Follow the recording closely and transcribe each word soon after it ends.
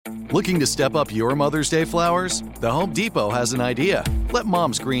Looking to step up your Mother's Day flowers? The Home Depot has an idea. Let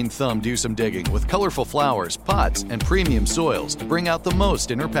Mom's green thumb do some digging with colorful flowers, pots, and premium soils to bring out the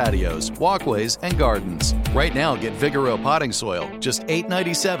most in her patios, walkways, and gardens. Right now, get Vigoro potting soil, just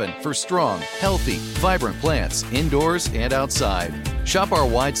 $8.97 for strong, healthy, vibrant plants indoors and outside. Shop our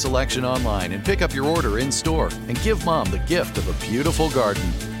wide selection online and pick up your order in-store and give Mom the gift of a beautiful garden.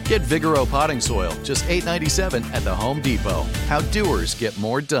 Get Vigoro potting soil, just $8.97 at the Home Depot. How doers get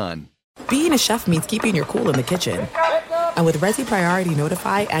more done. Being a chef means keeping your cool in the kitchen. And with Resi Priority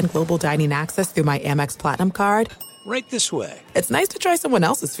Notify and Global Dining Access through my Amex Platinum card, right this way. It's nice to try someone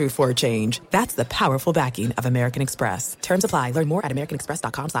else's food for a change. That's the powerful backing of American Express. Terms apply. Learn more at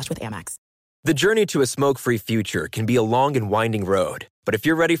americanexpress.com/withAmex. The journey to a smoke-free future can be a long and winding road. But if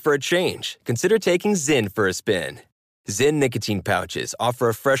you're ready for a change, consider taking Zyn for a spin. Zyn nicotine pouches offer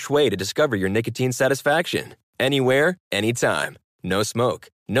a fresh way to discover your nicotine satisfaction. Anywhere, anytime. No smoke,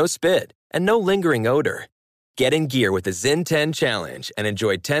 no spit, and no lingering odor. Get in gear with the Zyn 10 Challenge and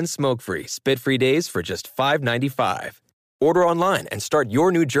enjoy 10 smoke-free, spit-free days for just $5.95. Order online and start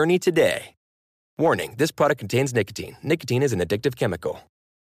your new journey today. Warning, this product contains nicotine. Nicotine is an addictive chemical.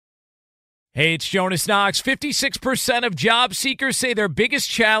 Hey, it's Jonas Knox. 56% of job seekers say their biggest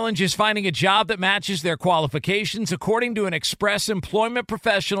challenge is finding a job that matches their qualifications, according to an Express Employment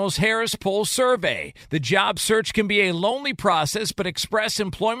Professionals Harris Poll survey. The job search can be a lonely process, but Express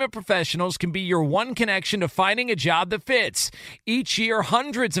Employment Professionals can be your one connection to finding a job that fits. Each year,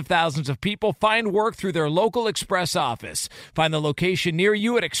 hundreds of thousands of people find work through their local Express office. Find the location near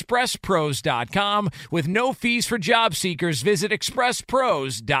you at expresspros.com. With no fees for job seekers, visit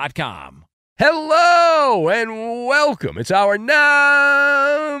expresspros.com. Hello and welcome. It's our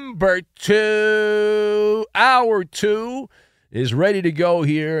number 2. Hour 2 is ready to go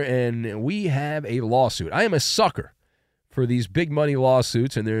here, and we have a lawsuit. I am a sucker for these big money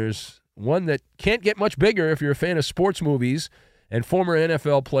lawsuits, and there's one that can't get much bigger if you're a fan of sports movies and former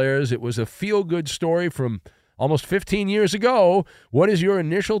NFL players. It was a feel-good story from almost 15 years ago. What is your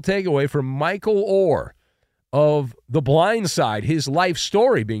initial takeaway from Michael Oher of The Blindside, his life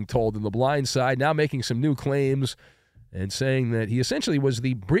story being told in The Blindside, now making some new claims and saying that he essentially was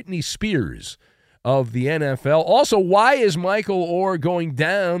the Britney Spears of the NFL? Also, why is Michael Oher going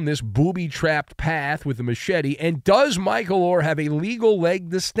down this booby-trapped path with a machete, and does Michael Oher have a legal leg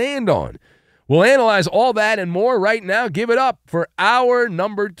to stand on? We'll analyze all that and more right now. Give it up for hour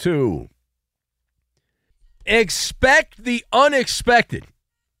number 2. Expect the unexpected.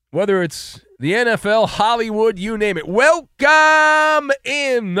 Whether it's the NFL, Hollywood, you name it. Welcome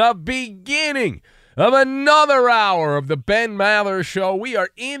in the beginning of another hour of the Ben Maller Show. We are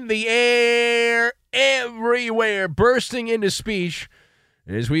in the air everywhere, bursting into speech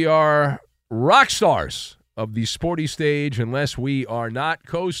as we are rock stars of the sporty stage, unless we are not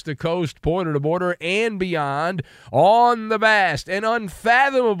coast to coast, border to border, and beyond on the vast and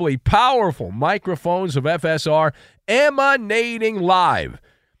unfathomably powerful microphones of FSR, emanating live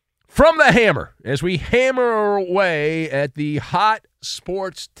from the hammer as we hammer away at the hot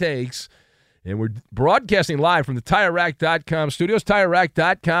sports takes. And we're broadcasting live from the TireRack.com studios.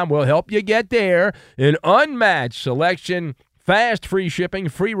 TireRack.com will help you get there. An unmatched selection, fast free shipping,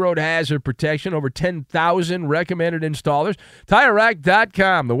 free road hazard protection, over 10,000 recommended installers.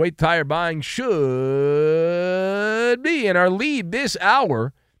 TireRack.com, the way tire buying should be. And our lead this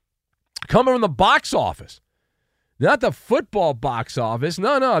hour coming from the box office. Not the football box office.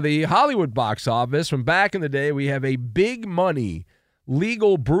 No, the Hollywood box office. From back in the day, we have a big money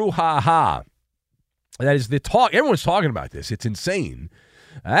legal brouhaha. That is the talk. Everyone's talking about this. It's insane.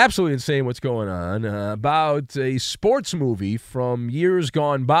 Absolutely insane what's going on. About a sports movie from years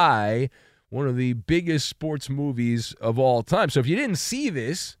gone by, one of the biggest sports movies of all time. So if you didn't see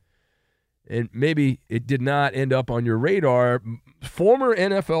this, and maybe it did not end up on your radar, former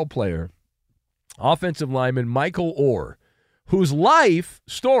NFL player, offensive lineman Michael Oher, whose life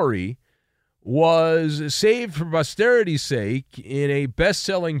story was saved for posterity's sake in a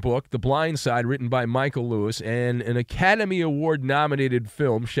best-selling book, The Blindside, written by Michael Lewis, and an Academy Award-nominated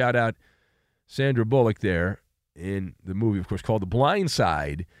film, shout out Sandra Bullock there, in the movie, of course, called The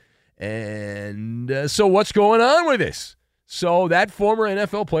Blindside. And so what's going on with this? So that former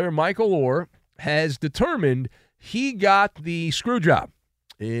NFL player, Michael Oher, has determined he got the screw job.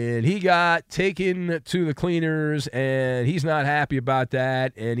 And he got taken to the cleaners, and he's not happy about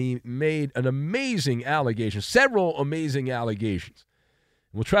that. And he made an amazing allegation, several amazing allegations.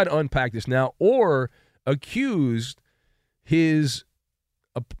 We'll try to unpack this now. Oher accused his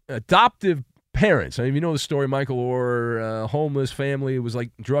adoptive parents. I mean, you know the story, Michael Oher, homeless family, was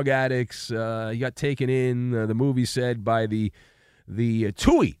like drug addicts. He got taken in, the movie said, by the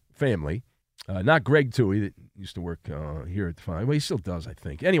Tui family, not Greg Toohey that used to work here at the Fine. Well, he still does, I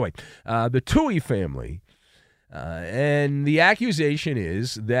think. Anyway, the Toohey family, and the accusation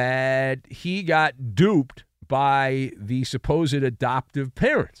is that he got duped by the supposed adoptive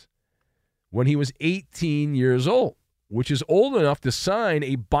parents when he was 18 years old, which is old enough to sign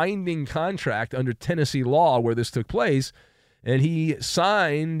a binding contract under Tennessee law where this took place. And he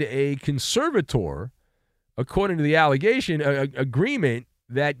signed a conservator, according to the allegation, agreement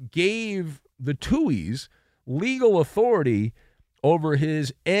that gave the Tooheys legal authority over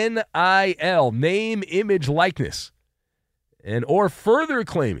his NIL, name, image, likeness, and or further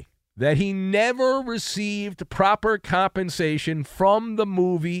claiming that he never received proper compensation from the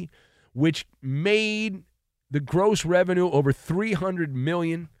movie, which made the gross revenue over $300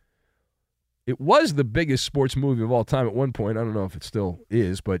 million. It was the biggest sports movie of all time at one point. I don't know if it still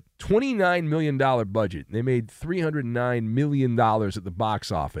is, but $29 million budget. They made $309 million at the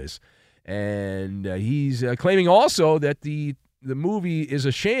box office. And he's claiming also that the movie is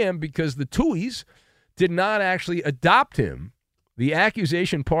a sham because the Tooheys did not actually adopt him. The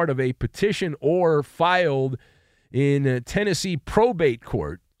accusation part of a petition or filed in Tennessee probate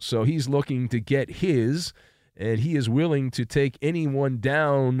court. So he's looking to get his, and he is willing to take anyone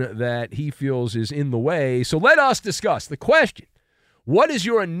down that he feels is in the way. So let us discuss the question. What is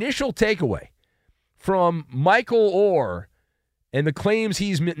your initial takeaway from Michael Oher and the claims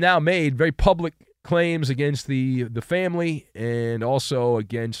he's now made, very public claims against the family and also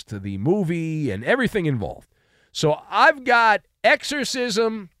against the movie and everything involved? So I've got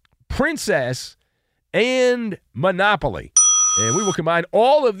exorcism, princess, and monopoly. And we will combine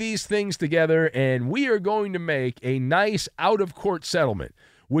all of these things together, and we are going to make a nice out-of-court settlement,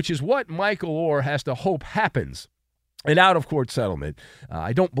 which is what Michael Oher has to hope happens, an out-of-court settlement.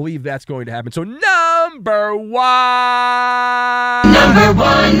 I don't believe that's going to happen. So number one.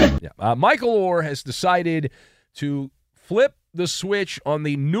 Yeah, Michael Oher has decided to flip the switch on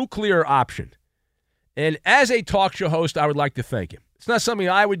the nuclear option. And as a talk show host, I would like to thank him. It's not something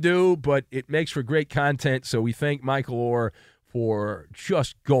I would do, but it makes for great content, so we thank Michael Oher for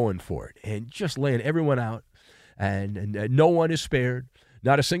just going for it and just laying everyone out, and no one is spared.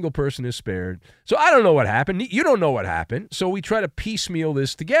 Not a single person is spared. So I don't know what happened. You don't know what happened. So we try to piecemeal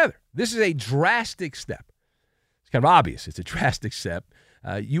this together. This is a drastic step. It's kind of obvious. It's a drastic step.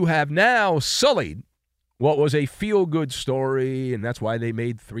 You have now sullied what was a feel-good story, and that's why they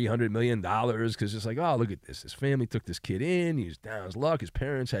made $300 million, because it's like, oh, look at this. His family took this kid in. He was down his luck. His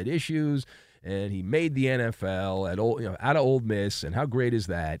parents had issues, and he made the NFL out of Ole Miss, and how great is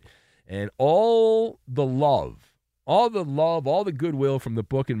that? And all the goodwill from the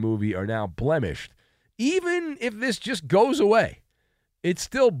book and movie are now blemished. Even if this just goes away, it's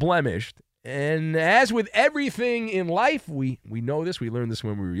still blemished. And as with everything in life, we know this. We learned this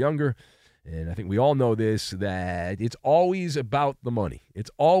when we were younger. And I think we all know this, that it's always about the money.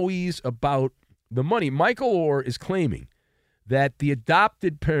 It's always about the money. Michael Oher is claiming that the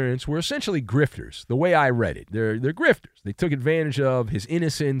adopted parents were essentially grifters, the way I read it. They're grifters. They took advantage of his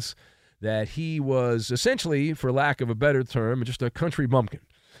innocence, that he was essentially, for lack of a better term, just a country bumpkin.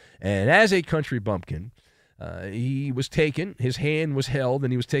 And as a country bumpkin, he was taken, his hand was held,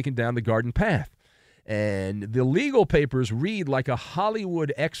 and he was taken down the garden path. And the legal papers read like a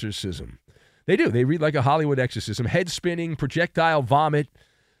Hollywood exorcism. They do. They read like a Hollywood exorcism. Head spinning, projectile vomit,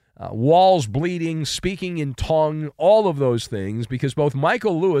 walls bleeding, speaking in tongue, all of those things, because both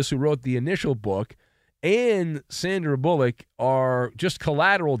Michael Lewis, who wrote the initial book, and Sandra Bullock are just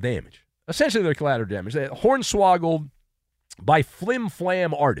collateral damage. Essentially, they're collateral damage. They're hornswoggled by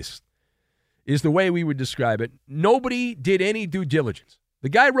flim-flam artists is the way we would describe it. Nobody did any due diligence. The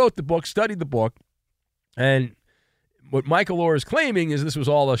guy wrote the book, studied the book, and what Michael Oher is claiming is this was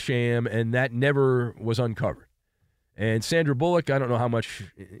all a sham, and that never was uncovered. And Sandra Bullock, I don't know how much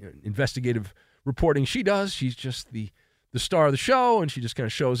investigative reporting she does. She's just the star of the show, and she just kind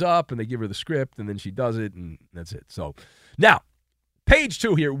of shows up, and they give her the script, and then she does it, and that's it. So now, page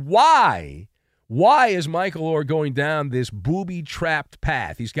 2 here. Why is Michael Oher going down this booby-trapped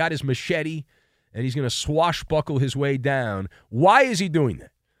path? He's got his machete, and he's going to swashbuckle his way down. Why is he doing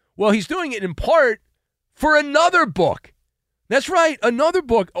that? Well, he's doing it in part for another book. That's right, another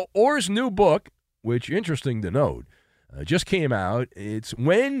book. Oher's new book, which, interesting to note, just came out. It's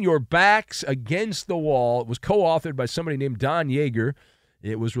When Your Back's Against the Wall. It was co-authored by somebody named Don Yeager.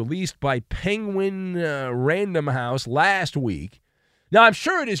 It was released by Penguin Random House last week. Now, I'm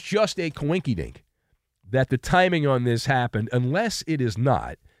sure it is just a coinkydink that the timing on this happened, unless it is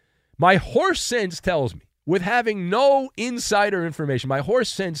not. My horse sense tells me, with having no insider information, my horse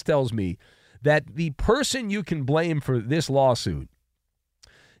sense tells me that the person you can blame for this lawsuit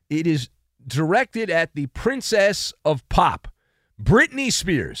It is directed at the princess of pop, Britney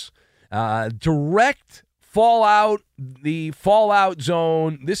Spears. Direct fallout, the fallout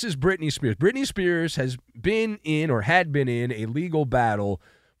zone. This is Britney Spears. Britney Spears has been in or had been in a legal battle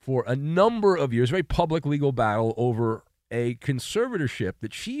for a number of years, very public legal battle over a conservatorship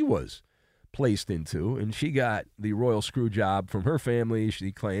that she was placed into, and she got the royal screw job from her family,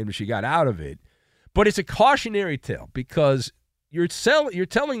 she claimed, and she got out of it. But it's a cautionary tale because you're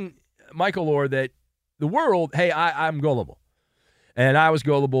telling Michael Oher that the world, hey, I'm gullible. And I was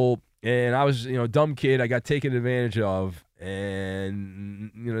gullible, and I was, a dumb kid. I got taken advantage of,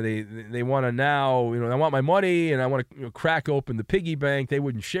 and, they want to now, I want my money, and I want to crack open the piggy bank. They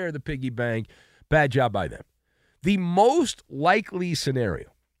wouldn't share the piggy bank. Bad job by them. The most likely scenario,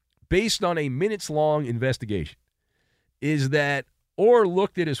 based on a minutes-long investigation, is that Oher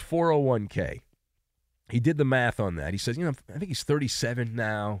looked at his 401k. He did the math on that. He says, I think he's 37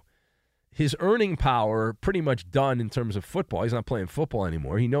 now. His earning power pretty much done in terms of football. He's not playing football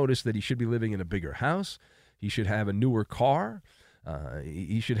anymore. He noticed that he should be living in a bigger house. He should have a newer car.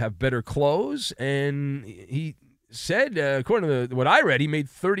 He should have better clothes. And he said, according to what I read, he made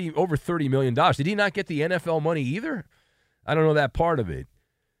over $30 million. Did he not get the NFL money either? I don't know that part of it.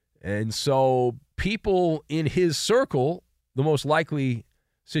 And so people in his circle, the most likely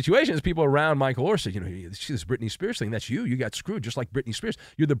situation is people around Michael Oher said, this Britney Spears thing, that's you. You got screwed just like Britney Spears.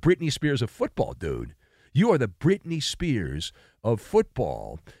 You're the Britney Spears of football, dude. You are the Britney Spears of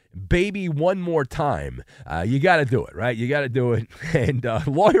football. Baby, one more time. You got to do it, right? You got to do it and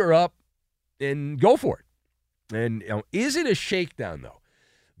lawyer up and go for it. And is it a shakedown, though?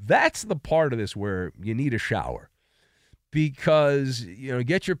 That's the part of this where you need a shower. Because,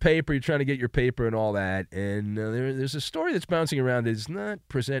 get your paper, you're trying to get your paper and all that, and there's a story that's bouncing around that does not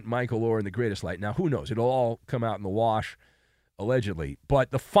present Michael Oher in the greatest light. Now, who knows? It'll all come out in the wash, allegedly.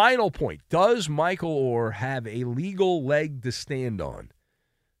 But the final point, does Michael Oher have a legal leg to stand on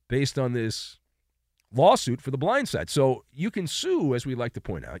based on this lawsuit for the Blindside? So you can sue, as we like to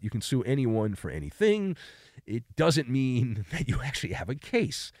point out. You can sue anyone for anything. It doesn't mean that you actually have a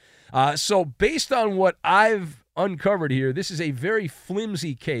case. So based on what I've uncovered here, this is a very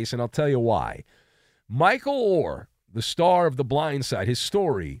flimsy case, and I'll tell you why. Michael Oher, the star of The Blind Side, his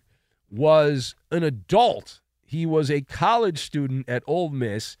story was an adult. He was a college student at Ole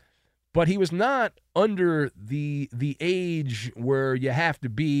Miss, but he was not under the age where you have to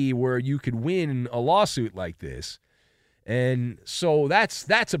be where you could win a lawsuit like this. And so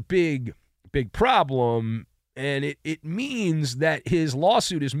that's a big problem, and it means that his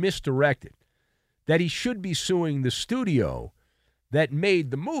lawsuit is misdirected. That he should be suing the studio that made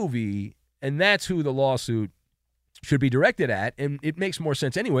the movie, and that's who the lawsuit should be directed at. And it makes more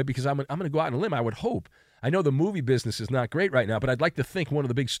sense anyway because I'm going to go out on a limb, I would hope. I know the movie business is not great right now, but I'd like to think one of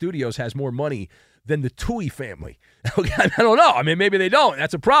the big studios has more money than the Toohey family. I don't know. I mean, maybe they don't.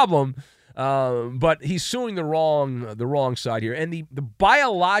 That's a problem. But he's suing the wrong side here. And the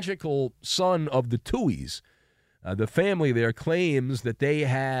biological son of the Tooheys, the family there, claims that they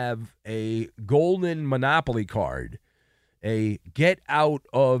have a golden monopoly card, a get out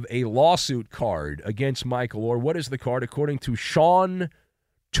of a lawsuit card against Michael Oher. What is the card? According to Sean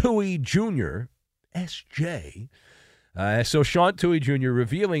Toohey Jr., SJ. So Sean Toohey Jr.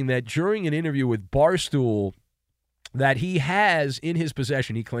 revealing that during an interview with Barstool that he has in his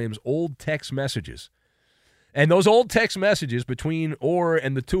possession, he claims, old text messages. And those old text messages between Oher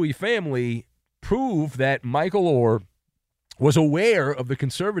and the Toohey family prove that Michael Oher was aware of the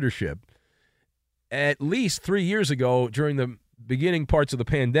conservatorship at least 3 years ago during the beginning parts of the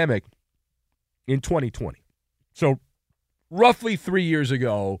pandemic in 2020. So roughly 3 years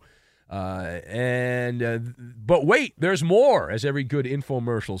ago. But wait, there's more, as every good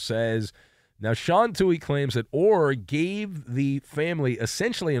infomercial says. Now, Sean Toohey claims that Oher gave the family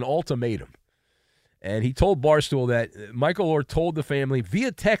essentially an ultimatum. And he told Barstool that Michael Oher told the family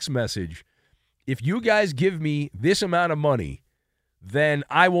via text message, if you guys give me this amount of money, then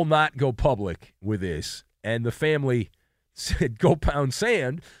I will not go public with this. And the family said, go pound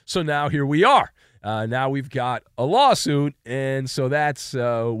sand. So now here we are. Now we've got a lawsuit, and so that's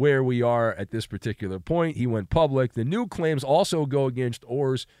where we are at this particular point. He went public. The new claims also go against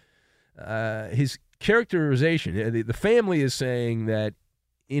Oher's his characterization. The family is saying that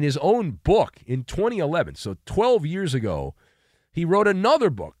in his own book in 2011, so 12 years ago, he wrote another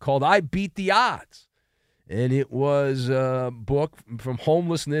book called I Beat the Odds. And it was a book from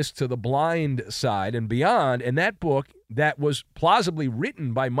homelessness to the blind side and beyond. And that book, that was plausibly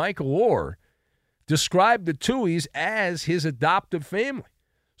written by Michael Oher, described the Tooheys as his adoptive family.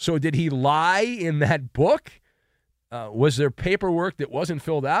 So did he lie in that book? Was there paperwork that wasn't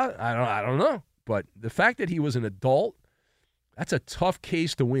filled out? I don't know. But the fact that he was an adult, that's a tough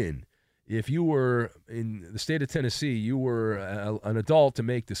case to win. If you were in the state of Tennessee, you were an adult to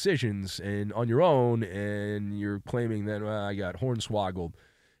make decisions and on your own, and you're claiming that I got hornswoggled,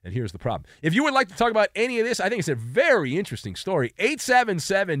 and here's the problem. If you would like to talk about any of this, I think it's a very interesting story.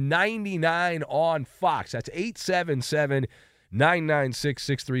 877-99 on Fox. That's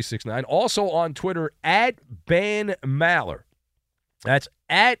 877-996-6369. Also on Twitter, @BanMaller. That's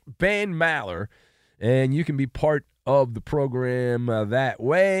 @BanMaller. And you can be part of the program that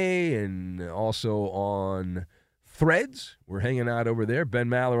way, and also on Threads. We're hanging out over there. Ben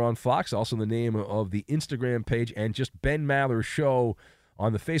Maller on Fox, also the name of the Instagram page, and just Ben Maller Show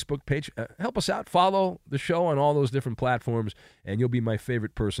on the Facebook page. Help us out. Follow the show on all those different platforms, and you'll be my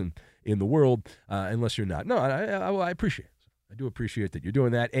favorite person in the world, unless you're not. No, I appreciate it. I do appreciate that you're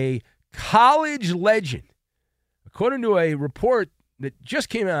doing that. A college legend, according to a report that just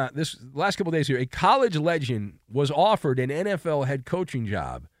came out this last couple of days here, a college legend was offered an NFL head coaching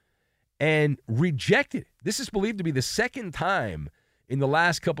job and rejected it. This is believed to be the second time in the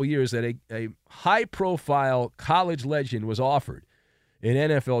last couple of years that a high-profile college legend was offered an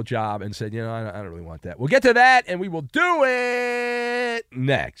NFL job and said, I don't really want that. We'll get to that, and we will do it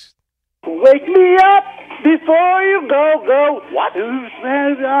next. Wake me up before you go. What?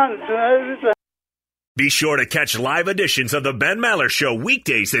 Be sure to catch live editions of the Ben Maller Show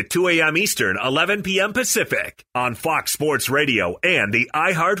weekdays at 2 a.m. Eastern, 11 p.m. Pacific on Fox Sports Radio and the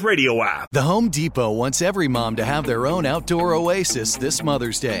iHeartRadio app. The Home Depot wants every mom to have their own outdoor oasis this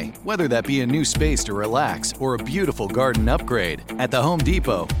Mother's Day, whether that be a new space to relax or a beautiful garden upgrade. At the Home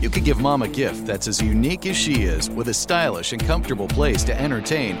Depot, you could give mom a gift that's as unique as she is, with a stylish and comfortable place to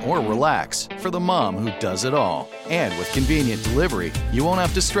entertain or relax for the mom who does it all. And with convenient delivery, you won't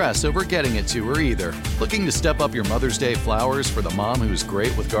have to stress over getting it to her either. Looking to step up your Mother's Day flowers for the mom who's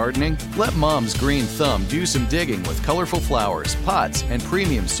great with gardening? Let Mom's Green Thumb do some digging with colorful flowers, pots, and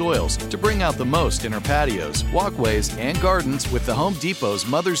premium soils to bring out the most in her patios, walkways, and gardens with the Home Depot's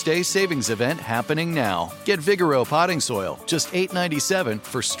Mother's Day Savings Event happening now. Get Vigoro potting soil, just $8.97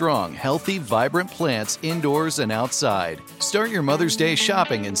 for strong, healthy, vibrant plants indoors and outside. Start your Mother's Day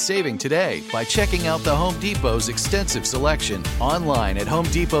shopping and saving today by checking out the Home Depot's extensive selection online at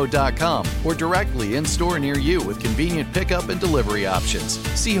HomeDepot.com or directly in store near you with convenient pickup and delivery options.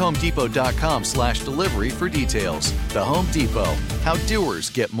 See HomeDepot.com/delivery for details. The Home Depot. How doers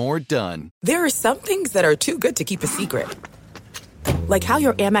get more done. There are some things that are too good to keep a secret. Like how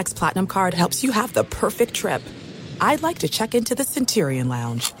your Amex Platinum card helps you have the perfect trip. I'd like to check into the Centurion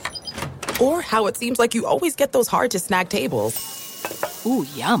Lounge. Or how it seems like you always get those hard-to-snag tables. Ooh,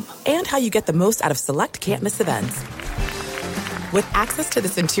 yum. And how you get the most out of select can't-miss events. With access to the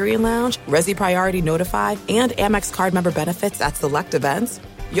Centurion Lounge, Resi Priority Notify, and Amex card member benefits at select events,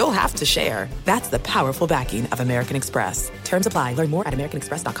 you'll have to share. That's the powerful backing of American Express. Terms apply. Learn more at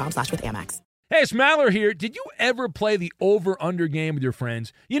americanexpress.com/withAmex. Hey, it's Maller here. Did you ever play the over-under game with your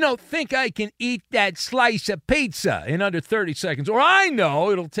friends? Think I can eat that slice of pizza in under 30 seconds. Or I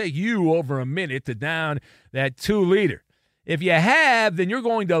know it'll take you over a minute to down that 2-liter. If you have, then you're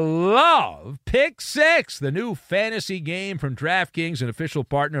going to love Pick 6, the new fantasy game from DraftKings, an official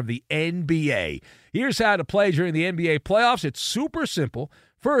partner of the NBA. Here's how to play during the NBA playoffs. It's super simple.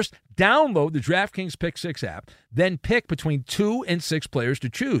 First, download the DraftKings Pick 6 app, then pick between 2 and 6 players to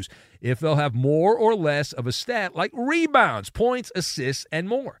choose if they'll have more or less of a stat like rebounds, points, assists, and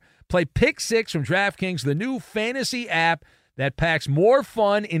more. Play Pick 6 from DraftKings, the new fantasy app that packs more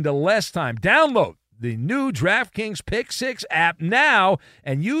fun into less time. Download the new DraftKings Pick 6 app now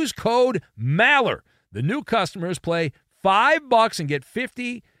and use code MALLER. The new customers play $5 and get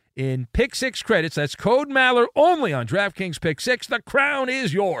 50 in Pick 6 credits. That's code MALLER only on DraftKings Pick 6. The crown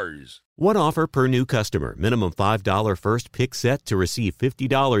is yours. One offer per new customer. Minimum $5 first pick set to receive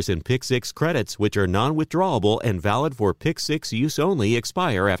 $50 in Pick 6 credits, which are non-withdrawable and valid for Pick 6 use only.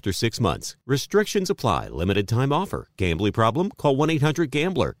 Expire after 6 months. Restrictions apply. Limited time offer. Gambling problem? Call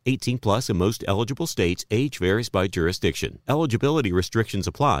 1-800-GAMBLER. 18 plus in most eligible states. Age varies by jurisdiction. Eligibility restrictions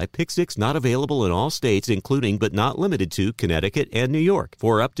apply. Pick 6 not available in all states, including but not limited to Connecticut and New York.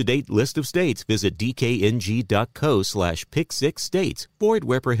 For up-to-date list of states, visit dkng.co/pick6states. Void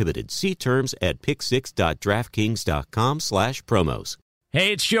where prohibited. See terms at pick6.draftkings.com/promos.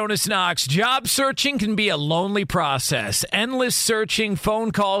 Hey, it's Jonas Knox. Job searching can be a lonely process. Endless searching,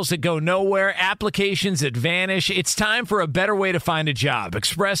 phone calls that go nowhere, applications that vanish. It's time for a better way to find a job.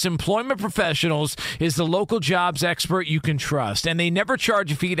 Express Employment Professionals is the local jobs expert you can trust, and they never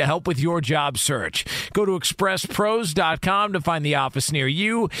charge a fee to help with your job search. Go to expresspros.com to find the office near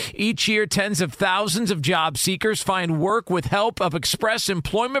you. Each year, tens of thousands of job seekers find work with help of Express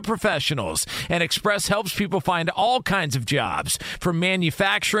Employment Professionals, and Express helps people find all kinds of jobs, from manufacturing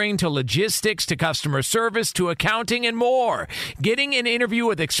to logistics to customer service to accounting and more. Getting an interview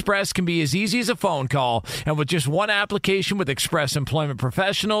with Express can be as easy as a phone call, and with just one application with Express Employment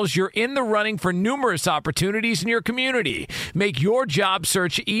Professionals, you're in the running for numerous opportunities in your community. Make your job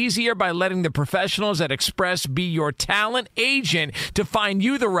search easier by letting the professionals at Express be your talent agent to find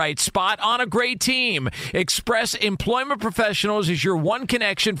you the right spot on a great team. Express Employment Professionals is your one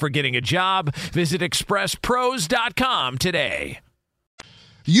connection for getting a job. Visit expresspros.com today.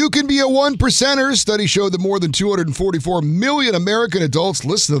 You can be a one percenter. Studies show that more than 244 million American adults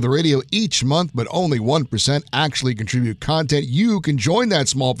listen to the radio each month, but only 1% actually contribute content. You can join that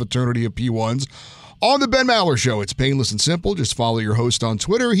small fraternity of P1s on the Ben Maller Show. It's painless and simple. Just follow your host on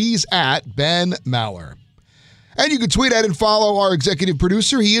Twitter. He's at Ben Maller. And you can tweet at and follow our executive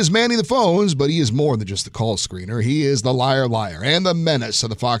producer. He is manning the phones, but he is more than just the call screener. He is the liar and the menace of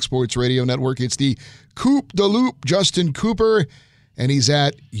the Fox Sports Radio Network. It's the Coop de Loop, Justin Cooper. And he's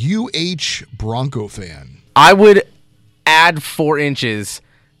at UH Bronco fan. I would add 4 inches.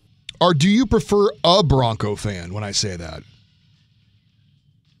 Or do you prefer a Bronco fan when I say that?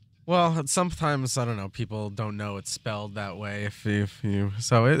 Well, sometimes, I don't know, people don't know it's spelled that way.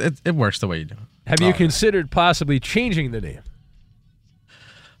 So it works the way you do. Have you considered possibly changing the name?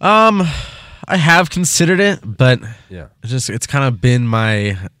 I have considered it, but yeah, it's kind of been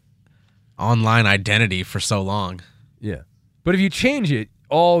my online identity for so long. Yeah. But if you change it,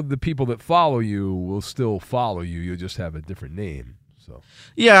 all the people that follow you will still follow you. You'll just have a different name. So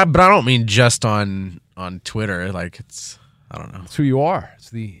yeah, but I don't mean just on Twitter. Like I don't know. It's who you are.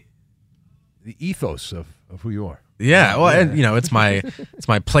 It's the ethos of who you are. Yeah. Well, and it's my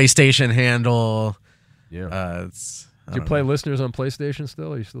PlayStation handle. Yeah. Do you play listeners on PlayStation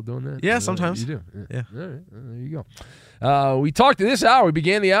still? Are you still doing that? Yeah, sometimes. You do? Yeah. All right. There you go. We talked this hour. We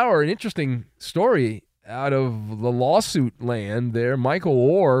began the hour. An interesting story out of the lawsuit land there. Michael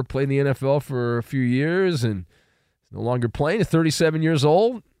Orr played in the NFL for a few years and is no longer playing. He's 37 years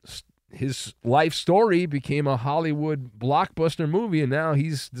old. His life story became a Hollywood blockbuster movie, and now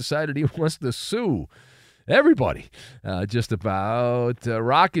he's decided he wants to sue everybody just about.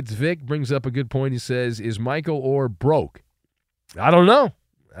 Rockets Vic brings up a good point. He says, is Michael Orr broke? I don't know.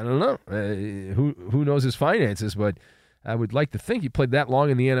 Who knows his finances, but I would like to think he played that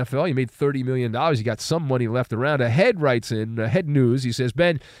long in the NFL. He made $30 million. He got some money left around. Ahead writes in, Head News, he says,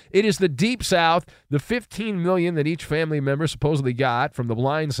 Ben, it is the Deep South. The $15 million that each family member supposedly got from the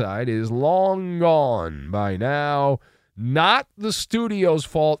Blindside is long gone by now. Not the studio's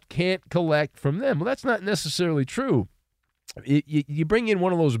fault, can't collect from them. Well, that's not necessarily true. You bring in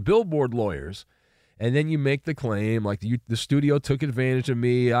one of those billboard lawyers, and then you make the claim, like the studio took advantage of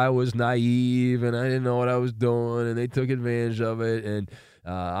me. I was naive, and I didn't know what I was doing, and they took advantage of it, and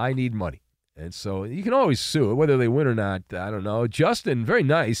I need money. And so you can always sue. Whether they win or not, I don't know. Justin, very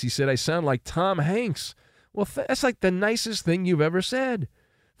nice. He said, I sound like Tom Hanks. Well, that's like the nicest thing you've ever said.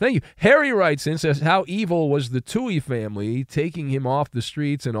 Thank you. Harry writes in, says, how evil was the Tui family taking him off the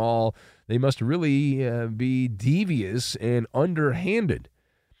streets and all? They must really be devious and underhanded.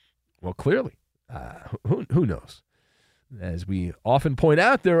 Well, clearly. Who knows? As we often point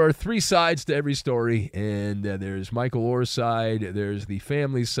out, there are 3 sides to every story, and there's Michael Orr's side, there's the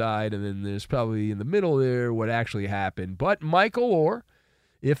family side, and then there's probably in the middle there what actually happened. But Michael Orr,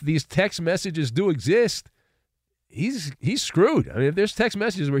 if these text messages do exist, he's screwed. I mean, if there's text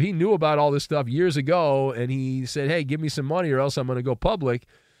messages where he knew about all this stuff years ago, and he said, hey, give me some money or else I'm going to go public,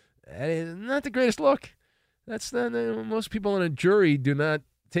 not the greatest look. That's not, most people in a jury do not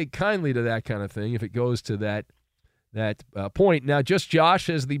take kindly to that kind of thing if it goes to that point. Now, Just Josh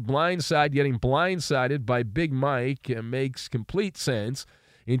says the blind side, getting blindsided by Big Mike makes complete sense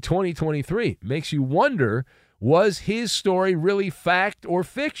in 2023. Makes you wonder, was his story really fact or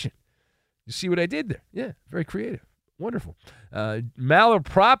fiction? You see what I did there? Yeah, very creative. Wonderful. Maller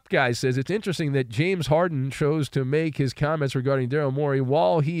Prop Guy says it's interesting that James Harden chose to make his comments regarding Daryl Morey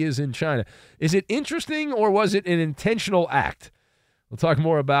while he is in China. Is it interesting or was it an intentional act? We'll talk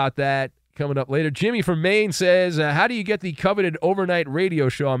more about that coming up later. Jimmy from Maine says, how do you get the coveted overnight radio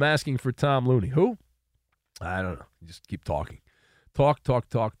show? I'm asking for Tom Looney. Who? I don't know. Just keep talking. Talk.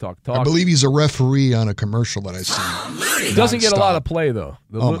 I believe he's a referee on a commercial that I see. He doesn't get a lot of play, though.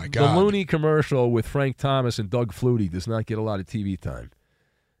 Oh, my God. The Looney commercial with Frank Thomas and Doug Flutie does not get a lot of TV time.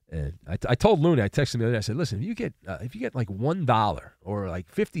 And I told Looney, I texted him the other day, I said, listen, if you get like $1 or like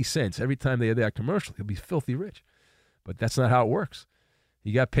 50 cents every time they have that commercial, you'll be filthy rich. But that's not how it works.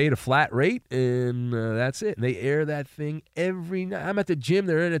 You got paid a flat rate, and that's it. And they air that thing every night. I'm at the gym.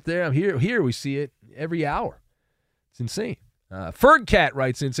 They're in it there. I'm here. Here we see it every hour. It's insane. Fergcat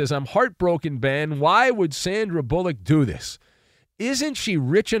writes in, says, I'm heartbroken, Ben. Why would Sandra Bullock do this? Isn't she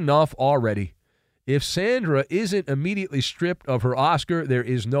rich enough already? If Sandra isn't immediately stripped of her Oscar, there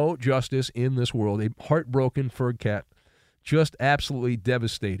is no justice in this world. A heartbroken Fergcat. Just absolutely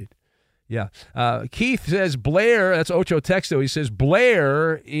devastated. Yeah. Keith says Blair, that's Ocho Texto, he says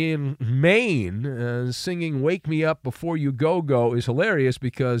Blair in Maine singing Wake Me Up Before You Go Go is hilarious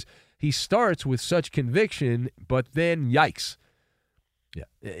because he starts with such conviction, but then yikes. Yeah.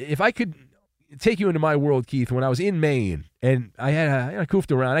 If I could take you into my world, Keith, when I was in Maine and I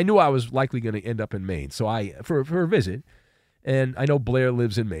goofed around, I knew I was likely going to end up in Maine, so for a visit. And I know Blair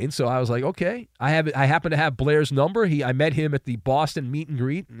lives in Maine, so I was like, okay. I happen to have Blair's number. I met him at the Boston meet and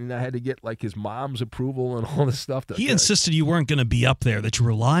greet, and I had to get like his mom's approval and all this stuff. He insisted you weren't going to be up there, that you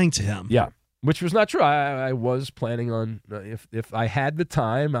were lying to him. Yeah, which was not true. I was planning on if I had the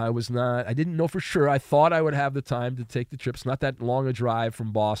time. I didn't know for sure. I thought I would have the time to take the trip. It's not that long a drive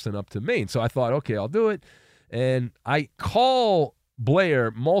from Boston up to Maine, so I thought, okay, I'll do it. And I call Blair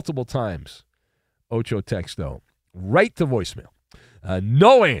multiple times. Ocho Texto. Right to voicemail.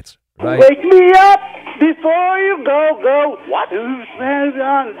 No answer. Right? Wake me up before you go. What?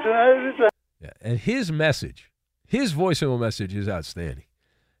 Yeah, and his voicemail message is outstanding.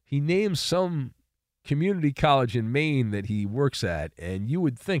 He names some community college in Maine that he works at, and you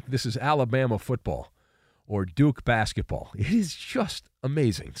would think this is Alabama football or Duke basketball. It is just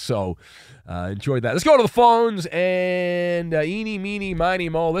amazing. So enjoyed that. Let's go to the phones, and eeny, meeny, miny,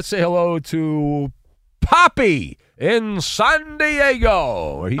 mo. Let's say hello to Poppy in San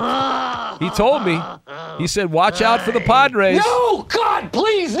Diego. He told me. He said, watch out for the Padres. No, God,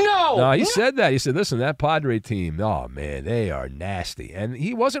 please, no. No, he said that. He said, listen, that Padre team, oh, man, they are nasty. And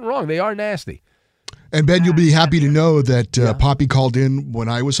he wasn't wrong. They are nasty. And, Ben, you'll be happy to know that Poppy called in when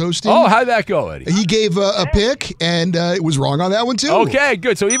I was hosting. Oh, how'd that go, Eddie? He gave a pick, and it was wrong on that one, too. Okay,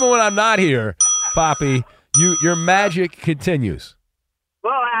 good. So even when I'm not here, Poppy, your magic continues.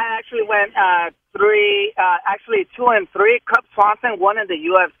 Well, I actually went 2 and 3. Cup Swanson won in the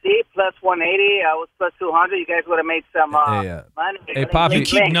UFC plus 180. I was plus 200. You guys would have made some money. Hey, Poppy, you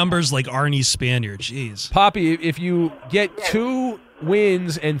keep numbers like Arnie Spaniard. Jeez, Poppy, if you get 2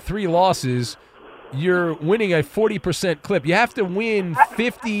 wins and 3 losses, you're winning a 40% clip. You have to win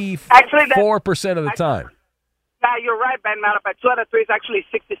 54% of the time. Yeah, you're right, Ben. Matter of fact, 2 out of 3 is actually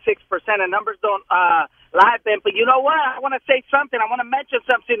 66%. And numbers don't lie, Ben. But you know what? I want to say something. I want to mention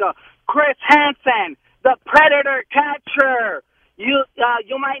something. Chris Hansen, the Predator catcher. You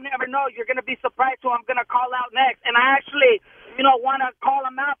might never know. You're going to be surprised who I'm going to call out next. And I actually, want to call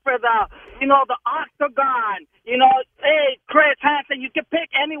him out for the Octagon. Hey, Chris Hansen, you can pick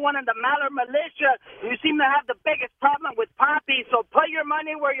anyone in the Maller Militia. You seem to have the biggest problem with Poppy, so put your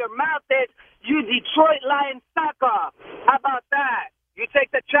money where your mouth is, you Detroit Lions sucker. How about that? You take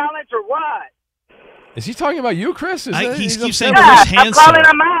the challenge or what? Is he talking about you, Chris? He keeps saying Chris Hansen. I'm calling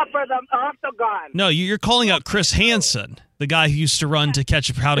him out for the Octagon. No, you're calling out Chris Hansen, the guy who used to run to catch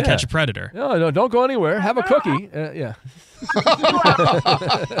a predator. No, don't go anywhere. Have a cookie. Yeah.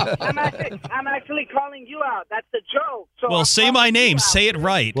 I'm actually calling you out. That's the joke. So well, say my name. Say it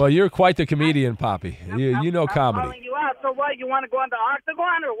right. Well, you're quite the comedian, Poppy. You know comedy. I'm calling you out. So what? You want to go on the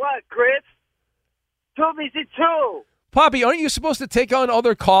Octagon or what, Chris? 2v2. Poppy, aren't you supposed to take on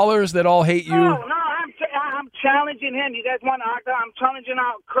other callers that all hate you? No, I'm challenging him. You guys want to Octagon? I'm challenging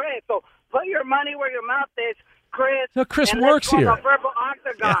out Chris. So put your money where your mouth is, Chris. No, Chris works here. Verbal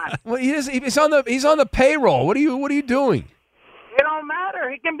Octagon. Yeah. Well, he's on the payroll. What are you doing? It don't matter.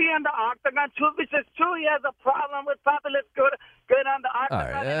 He can be on the Octagon. 2v2. He has a problem with Poppy. Let's go on the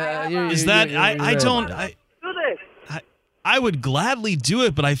Octagon. All right. Do this. I would gladly do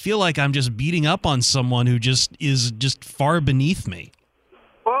it, but I feel like I'm just beating up on someone who is far beneath me.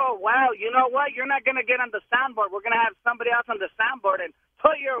 Oh, wow. You know what? You're not going to get on the soundboard. We're going to have somebody else on the soundboard and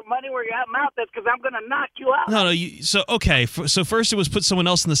put your money where your mouth is because I'm going to knock you out. No. So first it was put someone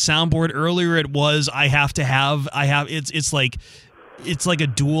else on the soundboard. Earlier it was it's like a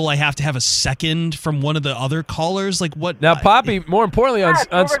duel. I have to have a second from one of the other callers. Like what? Now, Poppy, more importantly, on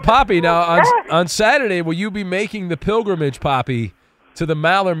Saturday, will you be making the pilgrimage, Poppy, to the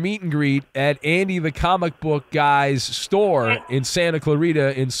Maller meet and greet at Andy the Comic Book Guy's store in Santa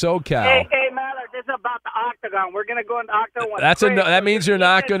Clarita in SoCal. Hey, Mallard, this is about the Octagon. We're going to go in the Octagon. That means you're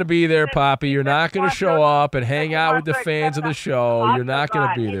not going to be there, Poppy. You're not going to show up and hang out with the fans of the show. You're not going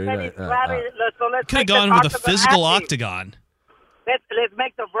to be there. Could have gone with a physical Octagon. Let's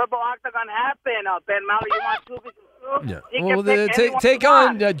make the verbal Octagon happen, Ben Mallard. You want 2 v 2? Yeah. Well, take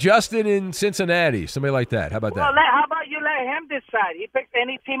on Justin in Cincinnati, somebody like that. How about that? Well, how about you let him decide? He picks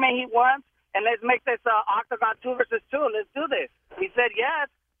any teammate he wants, and let's make this Octagon 2 versus 2. Let's do this. He said yes.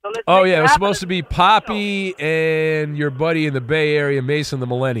 So let's it was supposed to be Poppy and your buddy in the Bay Area, Mason the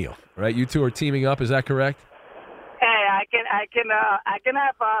Millennial, right? You two are teaming up. Is that correct? Hey, I can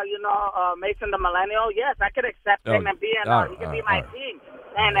have Mason the Millennial. Yes, I could accept him and be he can be my team.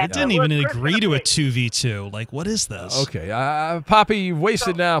 And I didn't even agree to a 2v2. Like, what is this? Okay, Poppy, you've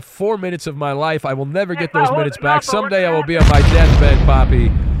wasted now 4 minutes of my life. I will never get those minutes back. Someday I will be on my deathbed, Poppy,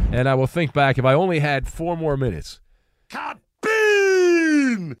 and I will think back if I only had 4 more minutes.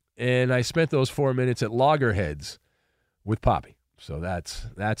 And I spent those 4 minutes at Loggerheads with Poppy. So that's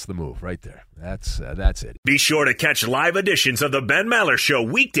the move right there. That's it. Be sure to catch live editions of the Ben Maller Show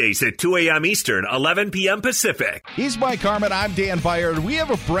weekdays at 2 a.m. Eastern, 11 p.m. Pacific. He's Mike Harmon. I'm Dan Byer. We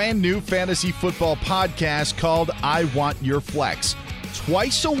have a brand new fantasy football podcast called I Want Your Flex.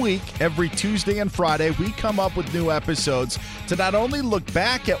 Twice a week, every Tuesday and Friday, we come up with new episodes to not only look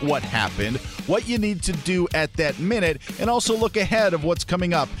back at what happened, what you need to do at that minute, and also look ahead of what's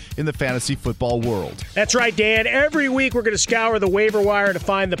coming up in the fantasy football world. That's right, Dan. Every week we're going to scour the waiver wire to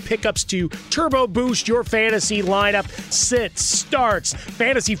find the pickups to turbo boost your fantasy lineup, sits, starts,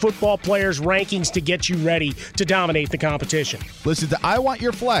 fantasy football players' rankings to get you ready to dominate the competition. Listen to I Want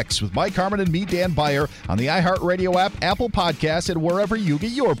Your Flex with Mike Harmon and me, Dan Byer, on the iHeartRadio app, Apple Podcasts, and wherever you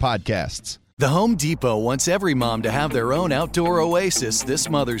get your podcasts. The Home Depot wants every mom to have their own outdoor oasis this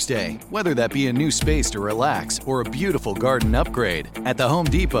Mother's Day, whether that be a new space to relax or a beautiful garden upgrade. At the Home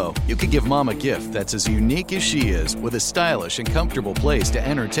Depot, you can give mom a gift that's as unique as she is, with a stylish and comfortable place to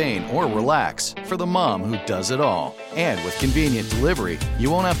entertain or relax for the mom who does it all. And with convenient delivery,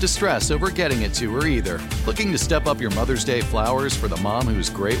 you won't have to stress over getting it to her either. Looking to step up your Mother's Day flowers for the mom who's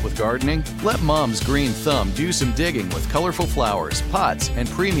great with gardening? Let Mom's Green Thumb do some digging with colorful flowers, pots, and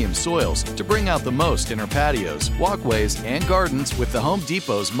premium soils to bring out the most in her patios, walkways, and gardens with the Home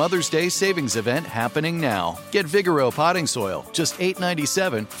Depot's Mother's Day Savings Event happening now. Get Vigoro potting soil, just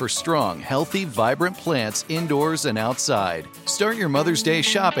 $8.97 for strong, healthy, vibrant plants indoors and outside. Start your Mother's Day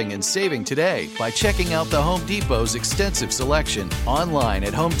shopping and saving today by checking out the Home Depot's extensive selection online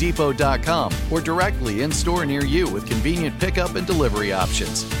at HomeDepot.com or directly in store near you with convenient pickup and delivery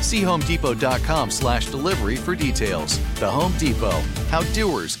options. See HomeDepot.com/delivery for details. The Home Depot, how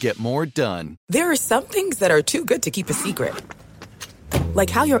doers get more done. There are some things that are too good to keep a secret.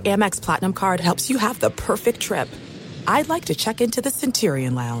 Like how your Amex Platinum card helps you have the perfect trip. I'd like to check into the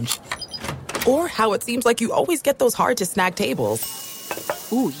Centurion Lounge. Or how it seems like you always get those hard-to-snag tables.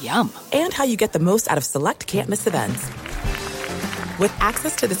 Ooh, yum. And how you get the most out of select can't-miss events. With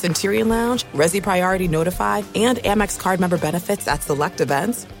access to the Centurion Lounge, Resi Priority Notified, and Amex card member benefits at select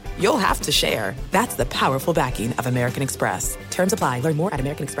events, you'll have to share. That's the powerful backing of American Express. Terms apply. Learn more at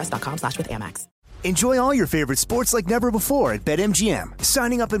americanexpress.com/withAmex. Enjoy all your favorite sports like never before at BetMGM.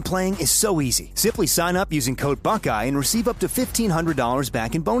 Signing up and playing is so easy. Simply sign up using code Buckeye and receive up to $1,500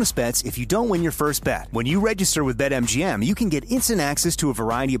 back in bonus bets if you don't win your first bet. When you register with BetMGM, you can get instant access to a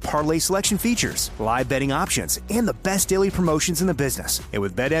variety of parlay selection features, live betting options, and the best daily promotions in the business. And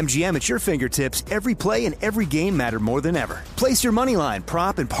with BetMGM at your fingertips, every play and every game matter more than ever. Place your moneyline,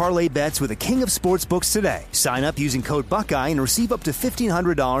 prop, and parlay bets with the king of sportsbooks today. Sign up using code Buckeye and receive up to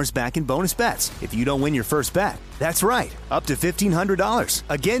 $1,500 back in bonus bets if you don't win your first bet. That's right, up to $1,500.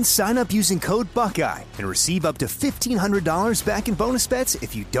 Again, sign up using code Buckeye and receive up to $1,500 back in bonus bets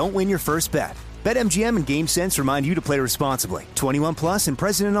if you don't win your first bet. BetMGM and GameSense remind you to play responsibly. 21 plus and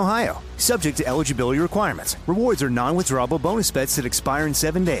present in Ohio. Subject to eligibility requirements. Rewards are non-withdrawable bonus bets that expire in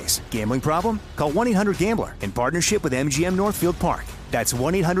 7 days. Gambling problem? Call 1-800-GAMBLER in partnership with MGM Northfield Park. That's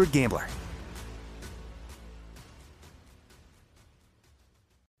 1-800-GAMBLER.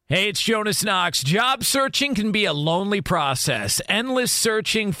 Hey, it's Jonas Knox. Job searching can be a lonely process. Endless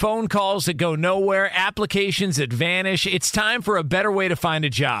searching, phone calls that go nowhere, applications that vanish. It's time for a better way to find a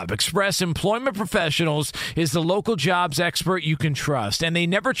job. Express Employment Professionals is the local jobs expert you can trust, and they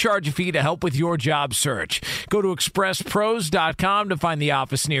never charge a fee to help with your job search. Go to expresspros.com to find the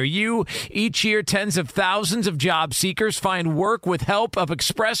office near you. Each year, tens of thousands of job seekers find work with help of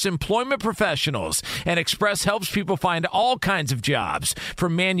Express Employment Professionals, and Express helps people find all kinds of jobs,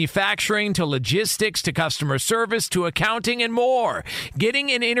 from manufacturing manufacturing to logistics to customer service to accounting and more.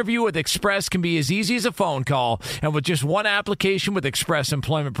 Getting an interview with Express can be as easy as a phone call. And with just one application with Express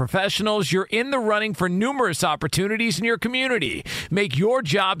Employment Professionals, you're in the running for numerous opportunities in your community. Make your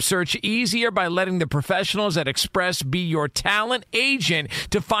job search easier by letting the professionals at Express be your talent agent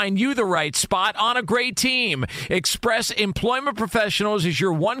to find you the right spot on a great team. Express Employment Professionals is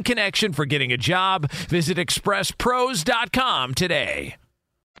your one connection for getting a job. Visit expresspros.com today.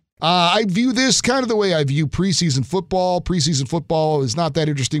 I view this kind of the way I view preseason football. Preseason football is not that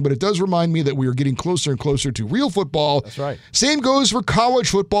interesting, but it does remind me that we are getting closer and closer to real football. That's right. Same goes for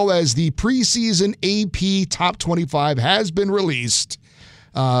college football as the preseason AP Top 25 has been released.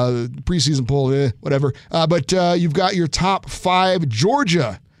 Preseason poll, whatever. But you've got your top 5.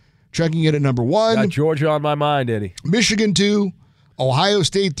 Georgia checking in at number 1. Got Georgia on my mind, Eddie. Michigan 2. Ohio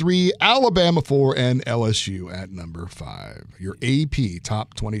State 3, Alabama 4, and LSU at number 5. Your AP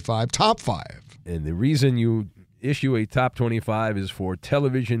Top 25, top 5. And the reason you issue a top 25 is for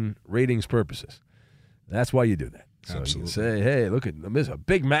television ratings purposes. That's why you do that. So Absolutely. you can say, hey, look, this is a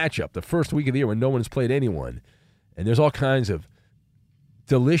big matchup the first week of the year when no one's played anyone. And there's all kinds of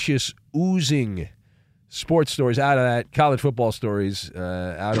delicious, oozing sports stories out of that, college football stories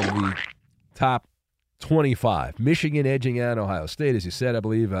out of the top 25. Michigan edging out Ohio State, as you said, I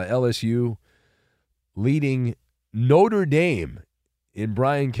believe. LSU leading Notre Dame in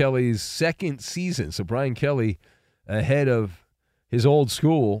Brian Kelly's second season. So Brian Kelly ahead of his old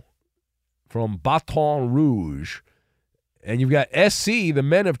school from Baton Rouge. And you've got SC, the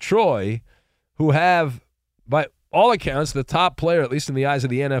men of Troy, who have, by all accounts, the top player, at least in the eyes of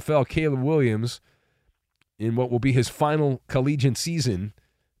the NFL, Caleb Williams, in what will be his final collegiate season.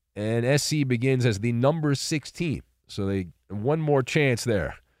 And SC begins as the number 6 team. So they one more chance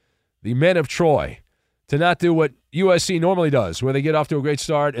there. The men of Troy to not do what USC normally does, where they get off to a great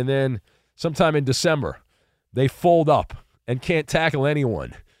start and then sometime in December they fold up and can't tackle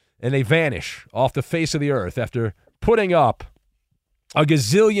anyone. And they vanish off the face of the earth after putting up a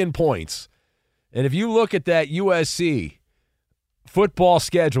gazillion points. And if you look at that USC football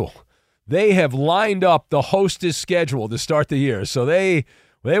schedule, they have lined up the hostess schedule to start the year. So they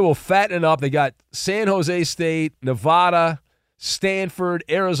will fatten up. They got San Jose State, Nevada, Stanford,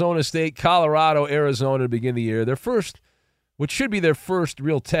 Arizona State, Colorado, Arizona to begin the year. Their first, what should be their first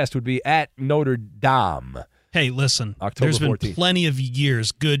real test, would be at Notre Dame. Hey, listen, October there's been 14th. plenty of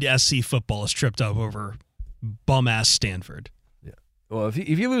years good SC football has tripped up over bum-ass Stanford. Yeah. Well, if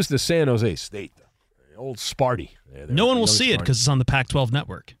you lose to San Jose State, old Sparty. No one will see it because it's on the Pac-12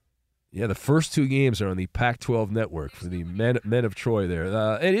 network. Yeah, the first 2 games are on the Pac-12 network for the men of Troy there.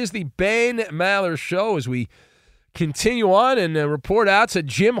 It is the Ben Maller Show as we continue on, and a report out said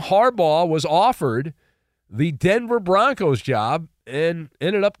Jim Harbaugh was offered the Denver Broncos job and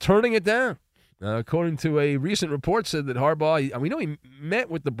ended up turning it down. According to a recent report, said that Harbaugh, we know he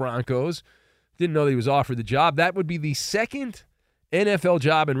met with the Broncos, didn't know that he was offered the job. That would be the second NFL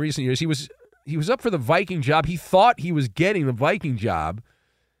job in recent years. He was up for the Viking job. He thought he was getting the Viking job,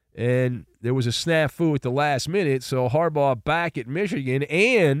 and there was a snafu at the last minute, so Harbaugh back at Michigan,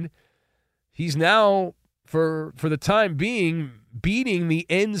 and he's now, for the time being, beating the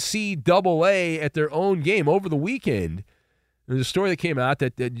NCAA at their own game over the weekend. There's a story that came out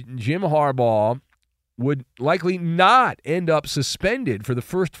that Jim Harbaugh would likely not end up suspended for the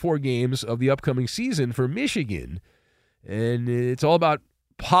first 4 games of the upcoming season for Michigan, and it's all about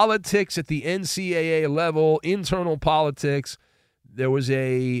politics at the NCAA level, internal politics. There was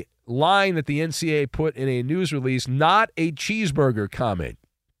a line that the NCAA put in a news release, not a cheeseburger comment,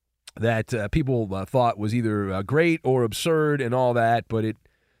 that people thought was either great or absurd and all that, but it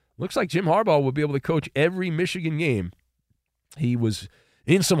looks like Jim Harbaugh will be able to coach every Michigan game. He was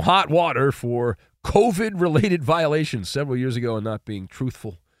in some hot water for COVID-related violations several years ago and not being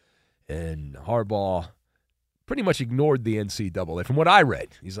truthful, and Harbaugh pretty much ignored the NCAA. From what I read,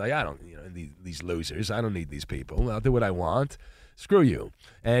 he's like, I don't, these losers, I don't need these people. I'll do what I want. Screw you.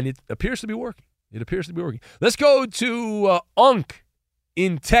 And it appears to be working. Let's go to Unc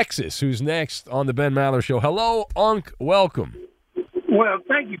in Texas, who's next on the Ben Maller Show. Hello, Unc. Welcome. Well,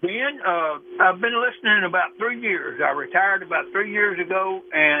 thank you, Ben. I've been listening about 3 years. I retired about 3 years ago,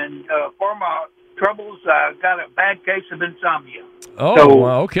 and for my troubles, I got a bad case of insomnia.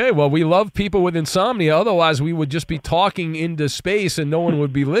 Oh, okay. Well, we love people with insomnia. Otherwise, we would just be talking into space and no one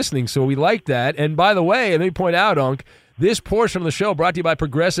would be listening. So we like that. And by the way, let me point out, Unc, this portion of the show brought to you by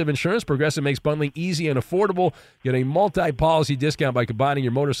Progressive Insurance. Progressive makes bundling easy and affordable. Get a multi-policy discount by combining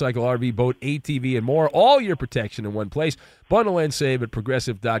your motorcycle, RV, boat, ATV, and more. All your protection in one place. Bundle and save at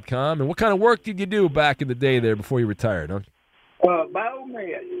Progressive.com. And what kind of work did you do back in the day there before you retired, huh?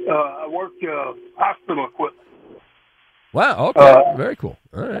 Biomed. I worked hospital equipment. Wow. Okay. Very cool.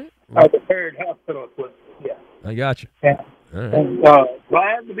 All right. I repaired hospital equipment. Yeah. I got you. Yeah. All right. And,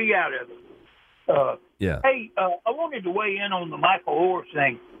 glad to be out of it. Yeah. Hey, I wanted to weigh in on the Michael Orr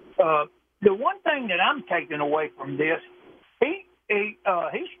thing. The one thing that I'm taking away from this, he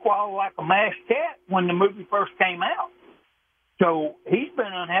squalled like a mashed cat when the movie first came out. So he's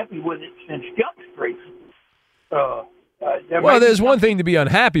been unhappy with it since Jump Street. Well, there's one thing to be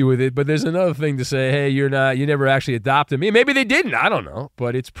unhappy with it, but there's another thing to say, hey, you never actually adopted me. Maybe they didn't. I don't know.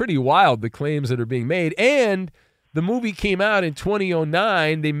 But it's pretty wild, the claims that are being made. And the movie came out in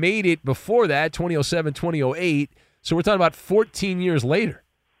 2009. They made it before that, 2007, 2008. So we're talking about 14 years later.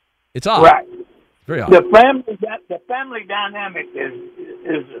 It's odd. Right. Very odd. The family dynamic is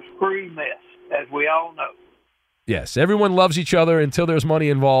a screwy mess, as we all know. Yes, everyone loves each other until there's money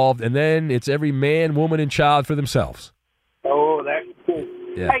involved, and then it's every man, woman, and child for themselves. Oh, that's cool.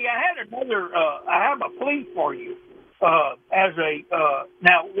 Yeah. Hey, I have a plea for you. Now,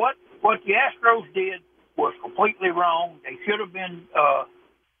 what the Astros did was completely wrong. They should have been,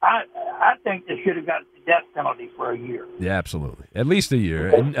 I think they should have got the death penalty for a year. Yeah, absolutely. At least a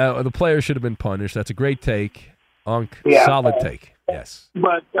year. And the players should have been punished. That's a great take, Unc. Yeah. Solid take. Yes.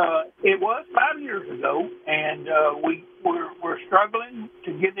 But it was 5 years ago, and we're struggling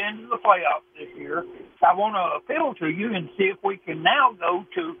to get into the playoffs this year. I want to appeal to you and see if we can now go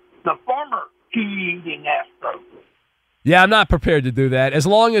to the former key-eating Astros. Yeah, I'm not prepared to do that. As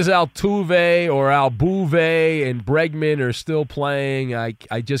long as Altuve or Altuve and Bregman are still playing,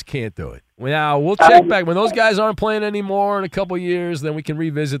 I just can't do it. Now, we'll check back. When those guys aren't playing anymore in a couple of years, then we can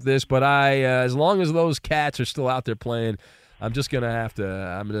revisit this. But as long as those cats are still out there playing, I'm just going to have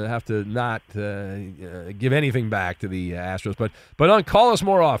to not give anything back to the Astros. But call us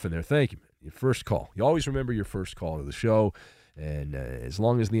more often there. Thank you, man. Your first call. You always remember your first call to the show. And as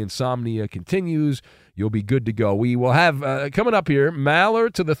long as the insomnia continues, you'll be good to go. We will have, coming up here,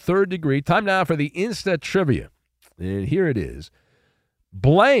 Maller to the third degree. Time now for the Insta Trivia. And here it is.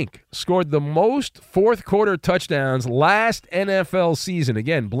 Blank scored the most fourth-quarter touchdowns last NFL season.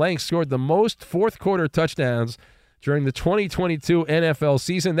 Again, Blank scored the most fourth-quarter touchdowns during the 2022 NFL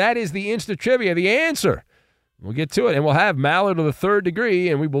season. That is the Insta Trivia, the answer. We'll get to it, and we'll have Maller to the third degree,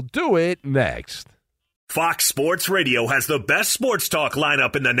 and we will do it next. Fox Sports Radio has the best sports talk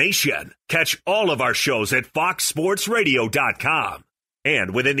lineup in the nation. Catch all of our shows at foxsportsradio.com.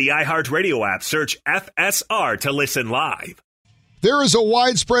 And within the iHeartRadio app, search FSR to listen live. There is a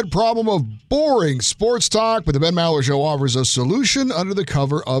widespread problem of boring sports talk, but the Ben Maller Show offers a solution under the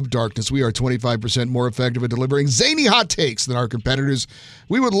cover of darkness. We are 25% more effective at delivering zany hot takes than our competitors.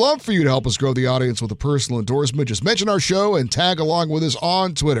 We would love for you to help us grow the audience with a personal endorsement. Just mention our show and tag along with us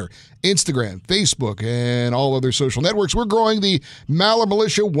on Twitter, Instagram, Facebook, and all other social networks. We're growing the Maller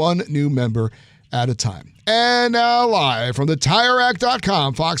Militia one new member at a time. And now live from the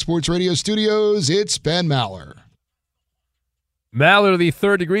TireRack.com Fox Sports Radio studios, it's Ben Maller. Maller to the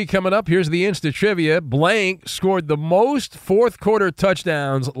third degree coming up. Here's the Insta Trivia. Blank scored the most fourth-quarter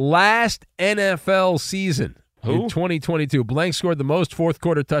touchdowns last NFL season. In 2022. Blank scored the most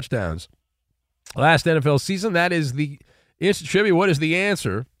fourth-quarter touchdowns last NFL season. That is the Insta Trivia. What is the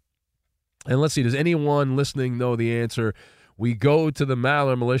answer? And let's see, does anyone listening know the answer? We go to the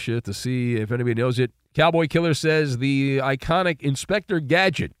Maller Militia to see if anybody knows it. Cowboy Killer says the iconic Inspector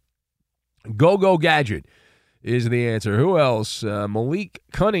Gadget, Go-Go Gadget, is the answer. Who else? Malik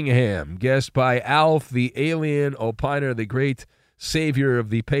Cunningham, guessed by Alf, the alien opiner, the great savior of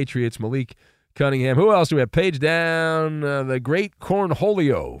the Patriots, Malik Cunningham. Who else do we have? Page down, the great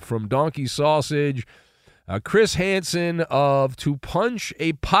Cornholio from Donkey Sausage. Chris Hansen of To Punch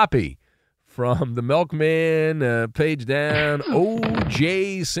a Poppy from The Milkman. Page down,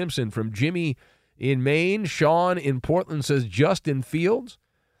 O.J. Simpson from Jimmy in Maine. Sean in Portland says Justin Fields.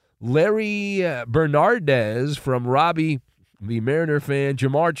 Larry Bernardez from Robbie, the Mariner fan.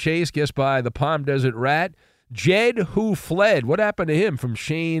 Jamar Chase, guessed by the Palm Desert Rat. Jed Who Fled. What happened to him? From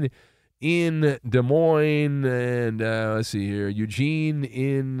Shane in Des Moines. And let's see here. Eugene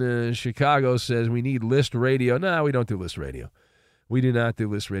in Chicago says we need list radio. No, we don't do list radio. We do not do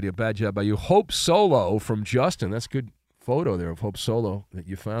list radio. Bad job by you. Hope Solo from Justin. That's good photo there of Hope Solo that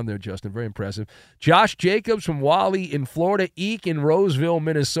you found there, Justin. Very impressive. Josh Jacobs from Wally in Florida. Eek in Roseville,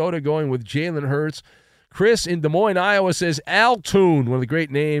 Minnesota, going with Jalen Hurts. Chris in Des Moines, Iowa says Altoon, one of the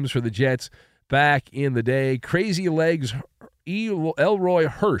great names for the Jets back in the day. Crazy Legs Elroy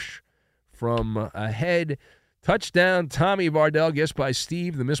Hirsch from Ahead. Touchdown Tommy Vardell, guessed by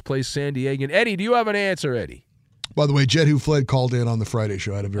Steve, the misplaced San Diegan. Eddie, do you have an answer, Eddie? By the way, Jet Who Fled called in on the Friday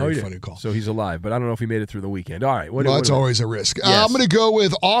show. I had a very funny call. So he's alive, but I don't know if he made it through the weekend. All right. Well, it's always a risk. Yes. I'm going to go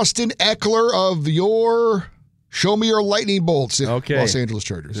with Austin Eckler of your Show Me Your Lightning Bolts in Los Angeles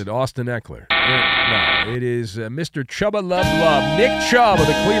Chargers. Is it Austin Eckler? No, it is Mr. Chubba Love. Nick Chubb of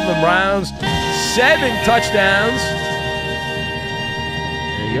the Cleveland Browns. 7 touchdowns.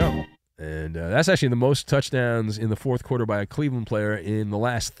 There you go. And that's actually the most touchdowns in the fourth quarter by a Cleveland player in the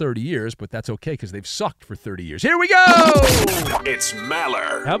last 30 years, but that's okay because they've sucked for 30 years. Here we go! It's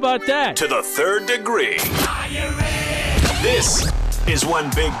Maller. How about that? To the third degree. This is when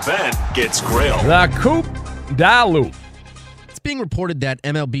Big Ben gets grilled. La Coupe d'Alu. It's being reported that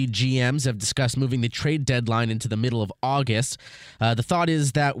MLB GMs have discussed moving the trade deadline into the middle of August. The thought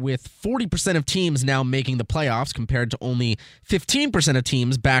is that with 40% of teams now making the playoffs compared to only 15% of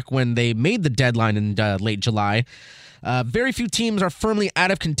teams back when they made the deadline in late July, very few teams are firmly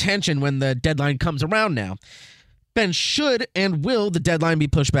out of contention when the deadline comes around now. Ben, should and will the deadline be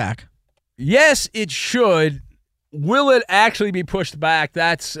pushed back? Yes, it should. Will it actually be pushed back?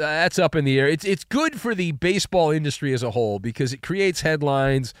 That's up in the air. It's good for the baseball industry as a whole because it creates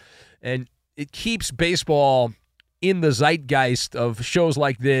headlines and it keeps baseball in the zeitgeist of shows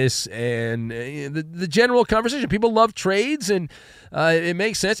like this and the general conversation. People love trades and it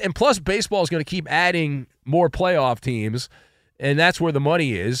makes sense. And plus, baseball is going to keep adding more playoff teams, and that's where the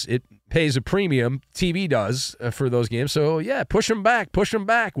money is. It pays a premium. TV does for those games. So, yeah, push them back,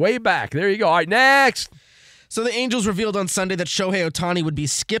 way back. There you go. All right, next. So the Angels revealed on Sunday that Shohei Ohtani would be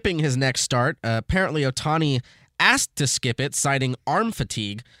skipping his next start. Apparently, Ohtani asked to skip it, citing arm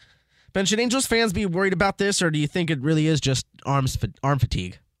fatigue. Ben, should Angels fans be worried about this, or do you think it really is just arm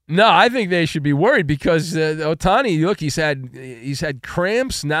fatigue? No, I think they should be worried because Ohtani, look, he's had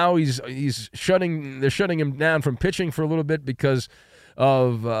cramps. Now they're shutting him down from pitching for a little bit because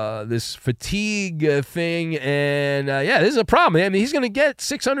of this fatigue thing. And, this is a problem. I mean, he's going to get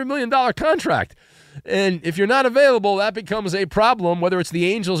 $600 million contract. And if you're not available, that becomes a problem, whether it's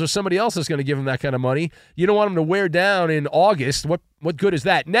the Angels or somebody else that's going to give him that kind of money. You don't want him to wear down in August. What good is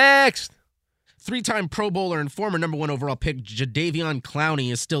that? Next! 3-time Pro Bowler and former number 1 overall pick Jadeveon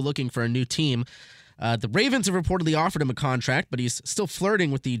Clowney is still looking for a new team. The Ravens have reportedly offered him a contract, but he's still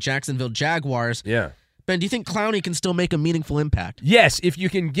flirting with the Jacksonville Jaguars. Yeah. Ben, do you think Clowney can still make a meaningful impact? Yes, if you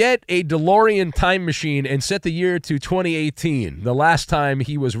can get a DeLorean time machine and set the year to 2018, the last time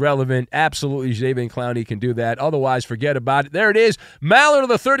he was relevant, absolutely Jadeveon Clowney can do that. Otherwise, forget about it. There it is. Maller to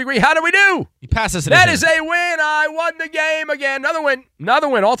the third degree. How do we do? He passes it. That is a win. I won the game again. Another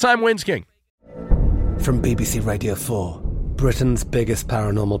win. All-time wins king. From BBC Radio 4, Britain's biggest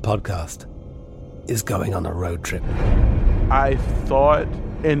paranormal podcast is going on a road trip. I thought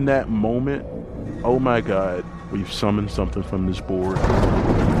in that moment, oh my God, we've summoned something from this board.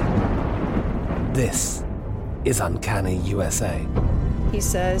 This is Uncanny USA. He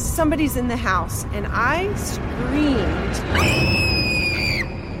says, somebody's in the house, and I screamed.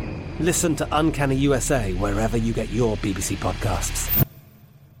 Listen to Uncanny USA wherever you get your BBC podcasts,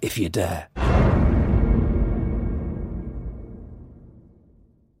 if you dare.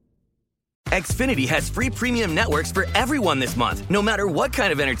 Xfinity has free premium networks for everyone this month, no matter what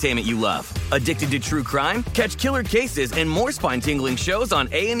kind of entertainment you love. Addicted to true crime? Catch killer cases and more spine-tingling shows on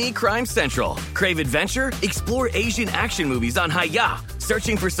A&E Crime Central. Crave adventure? Explore Asian action movies on Hi-Ya.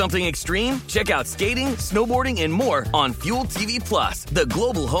 Searching for something extreme? Check out skating, snowboarding, and more on Fuel TV Plus, the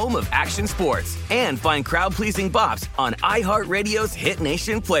global home of action sports. And find crowd-pleasing bops on iHeartRadio's Hit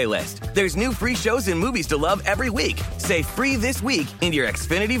Nation playlist. There's new free shows and movies to love every week. Say free this week in your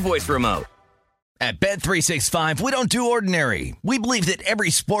Xfinity voice remote. At Bet365, we don't do ordinary. We believe that every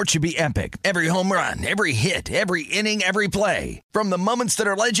sport should be epic. Every home run, every hit, every inning, every play. From the moments that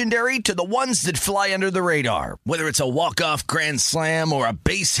are legendary to the ones that fly under the radar. Whether it's a walk-off grand slam or a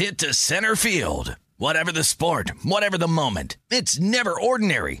base hit to center field. Whatever the sport, whatever the moment. It's never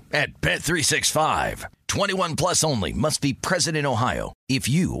ordinary at Bet365. 21 plus only. Must be present in Ohio. If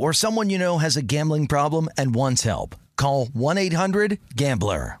you or someone you know has a gambling problem and wants help, call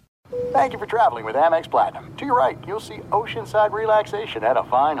 1-800-GAMBLER. Thank you for traveling with Amex Platinum. To your right, you'll see oceanside relaxation at a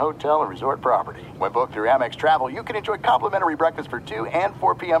fine hotel and resort property. When booked through Amex Travel, you can enjoy complimentary breakfast for 2 and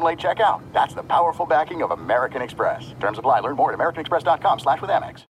 4 p.m. late checkout. That's the powerful backing of American Express. Terms apply. Learn more at americanexpress.com/withAmex.